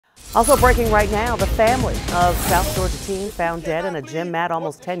Also breaking right now, the family of South Georgia teen found dead in a gym mat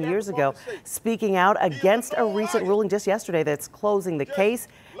almost 10 years ago, speaking out against a recent ruling just yesterday that's closing the case.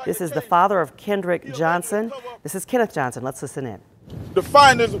 This is the father of Kendrick Johnson. This is Kenneth Johnson. Let's listen in. The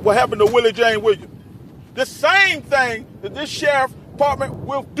findings what happened to Willie Jane Williams. The same thing that this sheriff department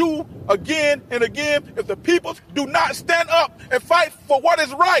will do again and again if the people do not stand up and fight for what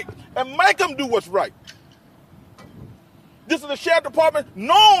is right and make them do what's right. This is the sheriff department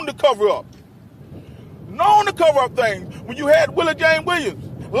known to cover up things. When you had Willie Jane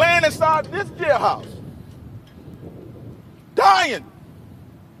Williams laying inside this jailhouse, dying,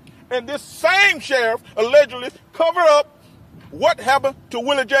 and this same sheriff allegedly covered up what happened to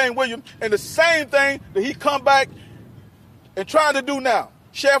Willie Jane Williams, and the same thing that he come back and trying to do now.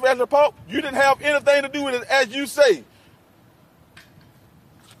 Sheriff, as a pope, you didn't have anything to do with it, as you say.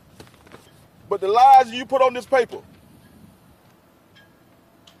 But the lies you put on this paper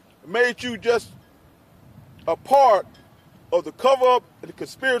made you just a part of the cover-up and the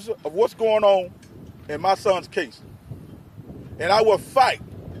conspiracy of what's going on in my son's case. And I will fight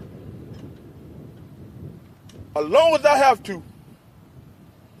as long as I have to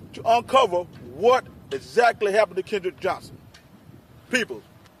uncover what exactly happened to Kendrick Johnson. People,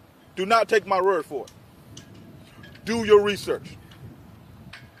 do not take my word for it. Do your research.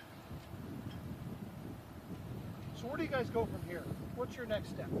 So where do you guys go from here? What's your next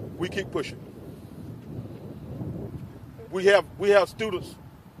step? We keep pushing. We have students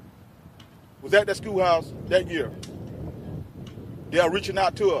was at that schoolhouse that year. They are reaching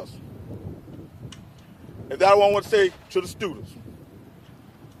out to us. And that's what I want to say to the students.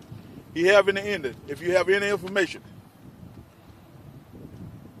 If you have any information,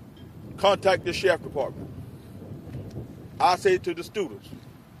 contact the sheriff department. I say to the students,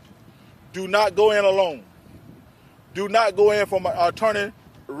 do not go in alone. Do not go in from an attorney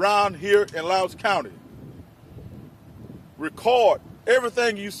around here in Lowndes County. Record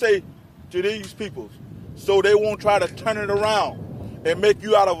everything you say to these people so they won't try to turn it around and make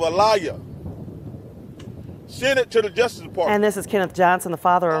you out of a liar. Send it to the Justice Department. And this is Kenneth Johnson, the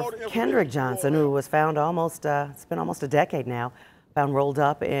father of Kendrick Johnson, who was found it's been almost a decade now, found rolled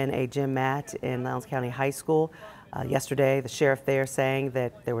up in a gym mat in Lowndes County High School. Yesterday, the sheriff there saying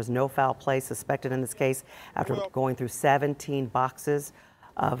that there was no foul play suspected in this case after going through 17 boxes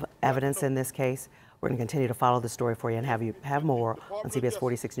of evidence in this case. We're going to continue to follow the story for you and have more on CBS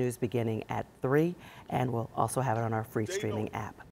 46 News beginning at 3, and we'll also have it on our free streaming app.